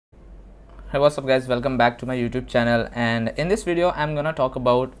Hey, what's up guys, welcome back to my YouTube channel, and in this video I'm gonna talk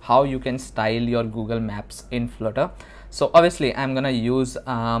about how you can style your Google Maps in Flutter. So obviously I'm gonna use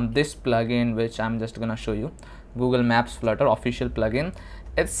this plugin which I'm just gonna show you, Google Maps Flutter official plugin.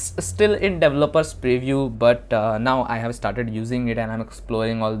 It's still in developers preview, but now I have started using it and I'm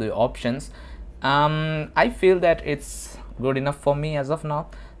exploring all the options. I feel that it's good enough for me as of now.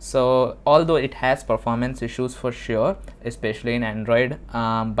 So although it has performance issues for sure, especially in Android,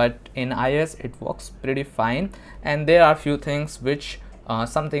 but in iOS it works pretty fine. And there are few things which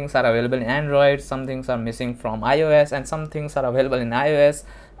some things are available in Android, some things are missing from iOS, and some things are available in iOS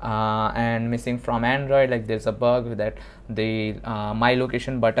and missing from Android. Like there's a bug that the my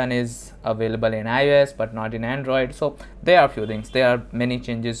location button is available in iOS but not in Android. So there are few things, there are many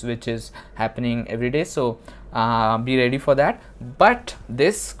changes which is happening every day, so be ready for that. But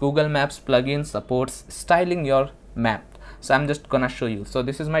this Google Maps plugin supports styling your map, so I'm just gonna show you. So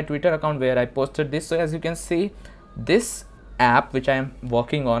this is my Twitter account where I posted this. So as you can see, this app which I am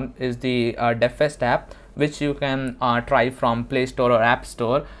working on is the Devfest app, which you can try from Play Store or App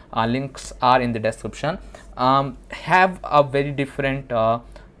Store. Links are in the description. Have a very different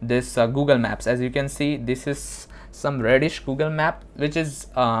this Google Maps. As you can see, this is some reddish Google Map, which is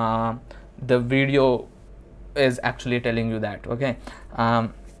the video is actually telling you that. Okay,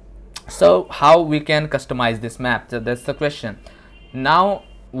 so how we can customize this map? So that's the question. Now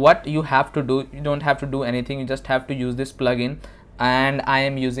what you have to do, you don't have to do anything, you just have to use this plugin, and I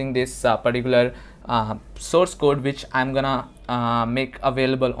am using this particular source code which I'm gonna make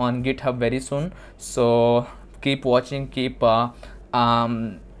available on GitHub very soon. So keep watching, keep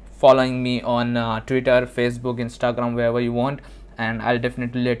following me on Twitter, Facebook, Instagram, wherever you want, and I'll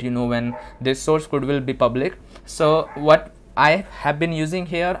definitely let you know when this source code will be public. So what I have been using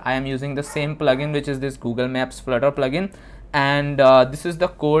here, I am using the same plugin, which is this Google Maps Flutter plugin, and this is the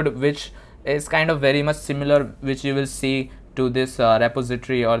code which is kind of very much similar, which you will see to this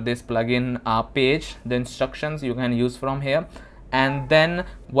repository or this plugin page. The instructions you can use from here, and then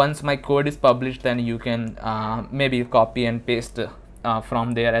once my code is published, then you can maybe copy and paste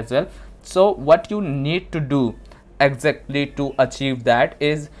from there as well. So what you need to do exactly to achieve that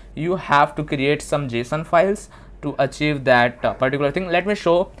is you have to create some JSON files to achieve that particular thing. Let me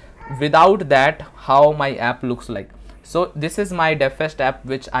show without that how my app looks like. So this is my Devfest app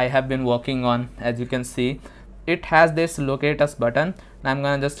which I have been working on. As you can see, it has this locate us button, and I'm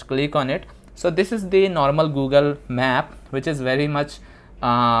gonna just click on it. So this is the normal Google map, which is very much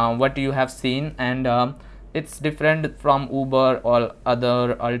what you have seen, and it's different from Uber or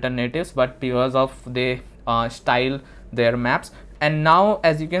other alternatives, but because of they style their maps. And now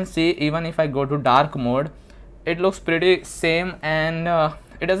as you can see, even if I go to dark mode, it looks pretty same, and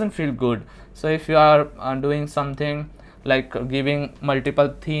it doesn't feel good. So if you are doing something like giving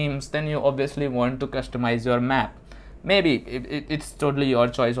multiple themes, then you obviously want to customize your map. Maybe it's totally your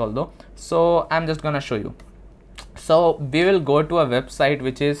choice although. So I'm just gonna show you. So we will go to a website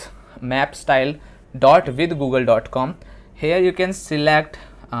which is mapstyle.withgoogle.com. Here you can select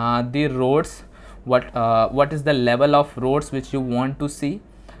the roads, what is the level of roads which you want to see.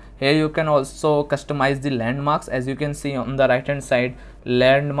 Here you can also customize the landmarks. As you can see on the right hand side,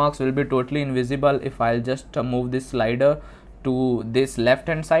 landmarks will be totally invisible if I'll just move this slider to this left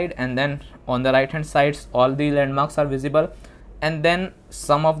hand side, and then on the right hand sides all the landmarks are visible, and then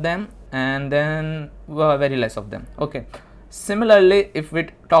some of them, and then very less of them. Okay, similarly if we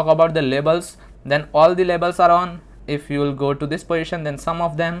talk about the labels, then all the labels are on. If you will go to this position, then some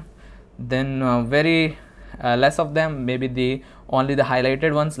of them, then very less of them, maybe only the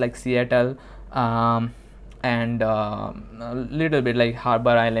highlighted ones like Seattle, and a little bit like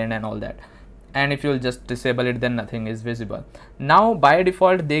Harbor Island and all that. And if you will just disable it, then nothing is visible. Now by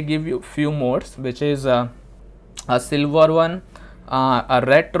default they give you few modes, which is a silver one, a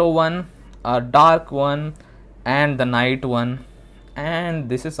retro one, a dark one, and the night one, and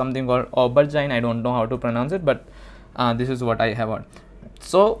this is something called aubergine. I don't know how to pronounce it, but this is what I have on.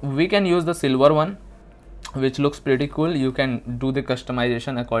 So we can use the silver one, which looks pretty cool. You can do the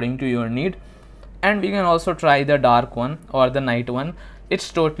customization according to your need, and we can also try the dark one or the night one. It's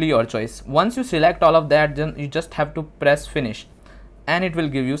totally your choice. Once you select all of that, then you just have to press finish, and it will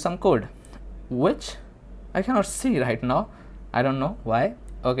give you some code, which I cannot see right now. I don't know why.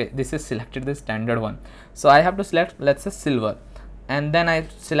 Okay, this is selected the standard one, so I have to select, let's say, silver, and then I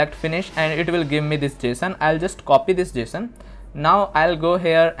select finish, and it will give me this JSON. I'll just copy this JSON. Now I'll go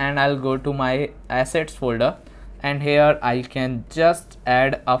here and I'll go to my assets folder, and here I can just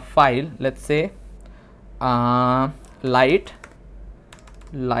add a file, let's say light.json.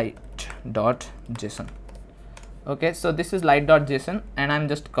 Okay, so this is light.json, and I'm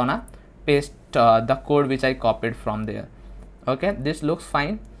just gonna paste the code which I copied from there. Okay, this looks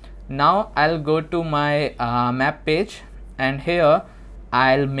fine. Now I'll go to my map page, and here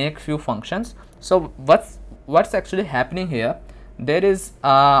I'll make few functions. So what's actually happening here, there is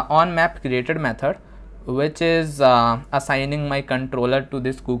on map created method which is assigning my controller to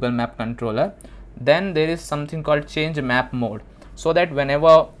this Google Map controller. Then there is something called change map mode, so that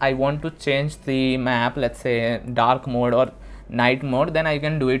whenever I want to change the map, let's say dark mode or night mode, then I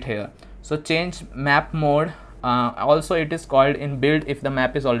can do it here. So change map mode, also it is called in build. If the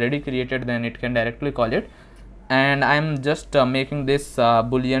map is already created, then it can directly call it, and I'm just making this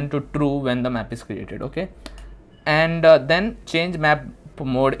boolean to true when the map is created. Okay, and then change map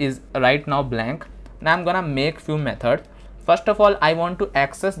mode is right now blank. Now I'm gonna make few methods. First of all, I want to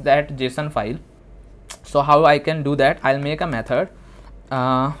access that JSON file. So how I can do that, I'll make a method,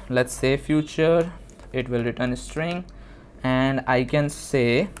 let's say future, it will return a string, and I can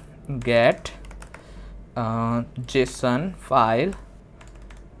say get JSON file.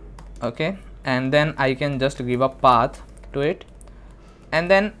 Okay, and then I can just give a path to it,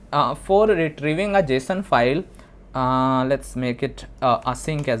 and then for retrieving a JSON file, let's make it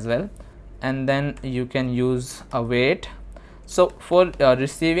async as well, and then you can use await. So for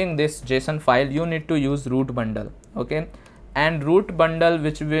receiving this JSON file, you need to use root bundle. Okay, and root bundle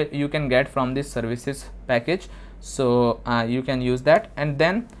which you can get from this services package, so you can use that. And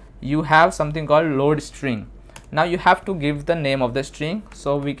then you have something called load string. Now you have to give the name of the string,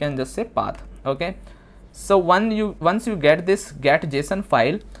 so we can just say path. Okay, so once you get this get JSON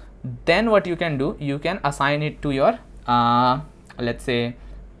file, then what you can do, you can assign it to your let's say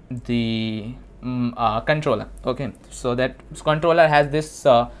the controller. Okay, so that controller has this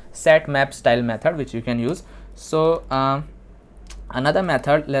set map style method which you can use. So another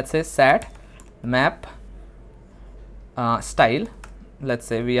method, let's say set map style, let's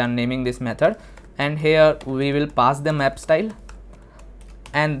say we are naming this method, and here we will pass the map style,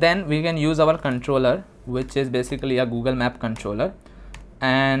 and then we can use our controller which is basically a Google Map controller,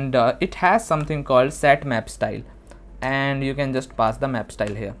 and it has something called set map style, and you can just pass the map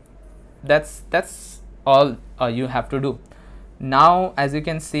style here. That's all you have to do. Now as you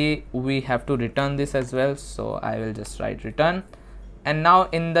can see, we have to return this as well, so I will just write return. And now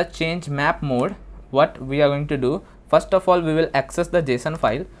in the change map mode, what we are going to do, first of all we will access the JSON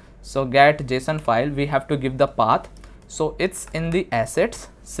file. So get JSON file, we have to give the path, so it's in the assets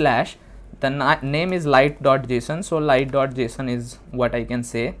slash, the name is light.json, so light.json is what I can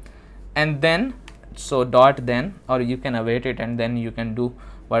say, and then so dot then, or you can await it and then you can do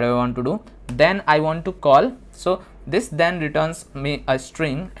whatever I want to do. Then I want to call, so this then returns me a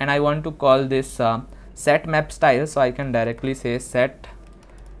string, and I want to call this set map style, so I can directly say set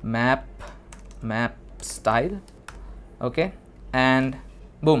map style. Okay, and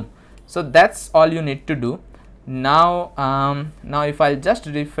boom. So that's all you need to do. Now now if I'll just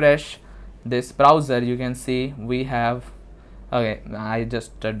refresh this browser, you can see we have, okay, I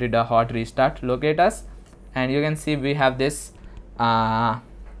just did a hot restart, locate us, and you can see we have this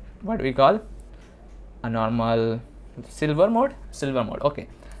what we call a normal silver mode. Okay,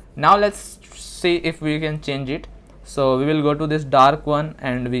 now let's see if we can change it. So we will go to this dark one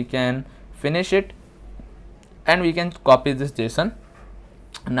and we can finish it, and we can copy this JSON.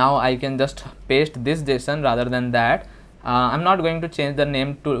 Now I can just paste this JSON rather than that. I'm not going to change the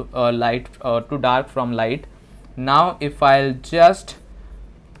name to light to dark from light. Now if I'll just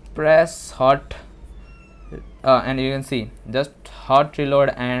press hot and you can see just hot reload,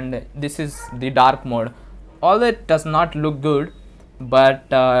 and this is the dark mode. Although it does not look good, but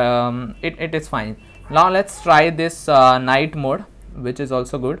it is fine. Now let's try this night mode, which is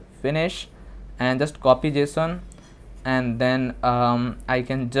also good. Finish and just copy JSON, and then I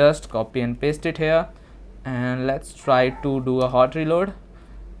can just copy and paste it here, and let's try to do a hot reload.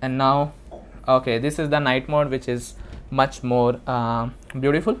 And now okay, this is the night mode, which is much more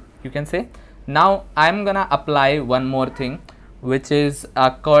beautiful, you can say. Now I'm gonna apply one more thing, which is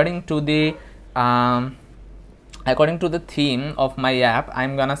according to the theme of my app,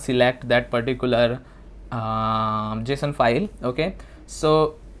 I'm gonna select that particular JSON file. Okay,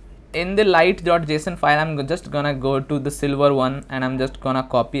 so in the light.json file, I'm just gonna go to the silver one, and I'm just gonna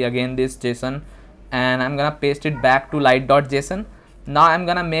copy again this JSON, and I'm gonna paste it back to light.json. Now I'm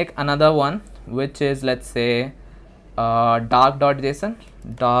gonna make another one, which is, let's say dark.json,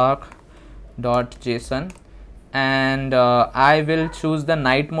 and I will choose the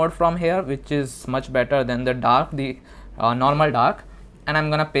night mode from here, which is much better than the dark, the normal dark, and I'm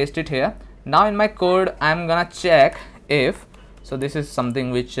gonna paste it here. Now in my code, I'm gonna check if, so this is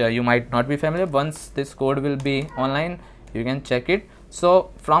something which you might not be familiar. Once this code will be online, you can check it.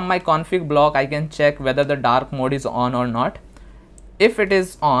 So from my config block I can check whether the dark mode is on or not. If it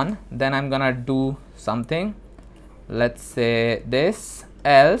is on, then I'm gonna do something, let's say this,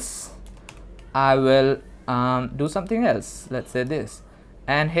 else I will do something else, let's say this,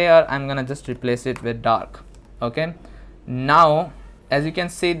 and here I'm gonna just replace it with dark. Okay, now as you can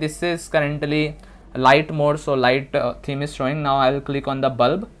see, this is currently light mode, so light theme is showing. Now I will click on the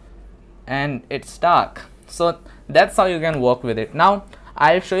bulb and it's dark. So that's how you can work with it. Now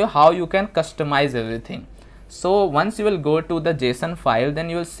I'll show you how you can customize everything. So once you will go to the JSON file, then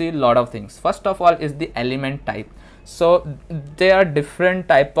you will see a lot of things. First of all is the element type. So there are different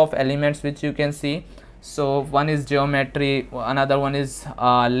type of elements which you can see. So one is geometry, another one is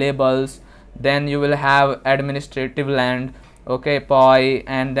labels, then you will have administrative land, okay, POI,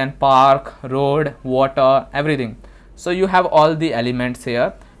 and then park, road, water, everything. So you have all the elements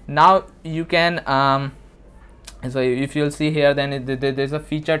here. Now you can so if you'll see here, then there's a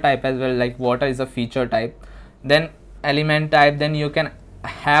feature type as well, like water is a feature type, then element type, then you can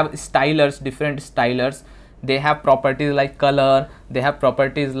have stylers, different stylers. They have properties like color, they have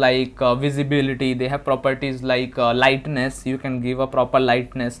properties like visibility, they have properties like lightness. You can give a proper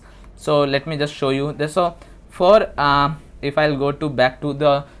lightness. So let me just show you this. So for if I'll go to back to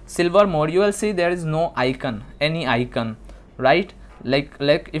the silver mode, you will see there is no icon, any icon, right?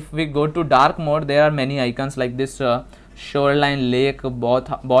 Like if we go to dark mode, there are many icons like this shoreline, lake,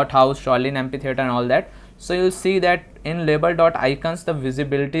 bot house, shoreline amphitheater, and all that. So you'll see that in label.icons the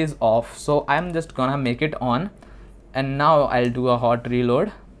visibility is off. So I'm just gonna make it on, and now I'll do a hot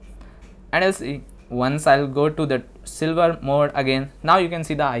reload, and you'll see once I'll go to the silver mode again, now you can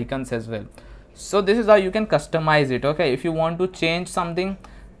see the icons as well. So this is how you can customize it. Okay, if you want to change something,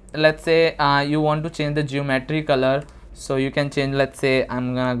 let's say you want to change the geometry color, so you can change, let's say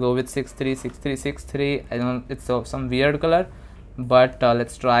I'm gonna go with 636363. I don't know, it's some weird color, but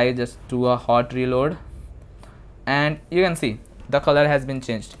let's try just do a hot reload, and you can see the color has been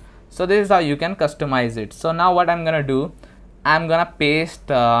changed. So this is how you can customize it. So now what I'm gonna do, I'm gonna paste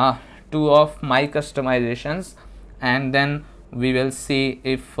 2 of my customizations, and then we will see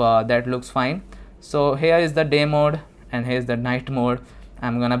if that looks fine. So here is the day mode and here's the night mode.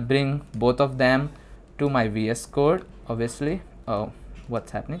 I'm gonna bring both of them to my VS Code, obviously. Oh,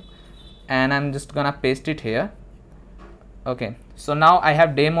 what's happening? And I'm just gonna paste it here. Okay, so now I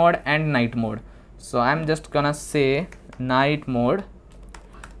have day mode and night mode. So I'm just gonna say night mode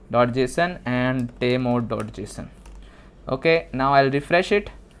 .json and day mode .json. Okay, now I'll refresh it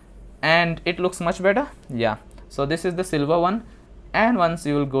and it looks much better. Yeah, so this is the silver one, and once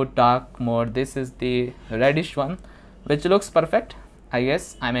you will go dark mode, this is the reddish one, which looks perfect, I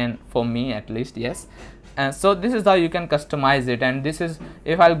guess. I mean, for me at least, yes. And so this is how you can customize it. And this is,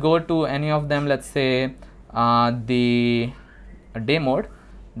 if I'll go to any of them, let's say the day mode,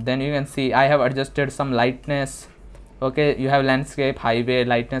 then you can see I have adjusted some lightness. Okay, you have landscape, highway,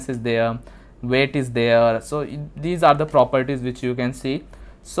 lightness is there, weight is there. So these are the properties which you can see.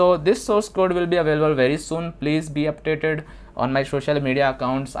 So this source code will be available very soon. Please be updated on my social media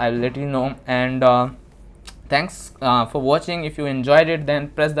accounts. I'll let you know. And thanks for watching. If you enjoyed it, then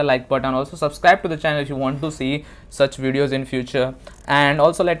press the like button. Also subscribe to the channel if you want to see such videos in future, and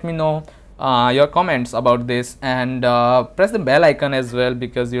also let me know your comments about this, and press the bell icon as well,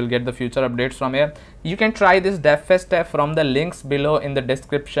 because you'll get the future updates from here. You can try this Devfest app from the links below in the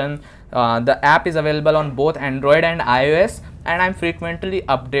description. The app is available on both Android and iOS, and I'm frequently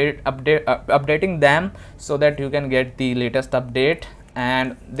updating them so that you can get the latest update.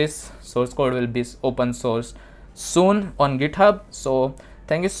 And this source code will be open source soon on GitHub. So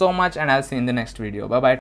thank you so much, and I'll see you in the next video. Bye bye.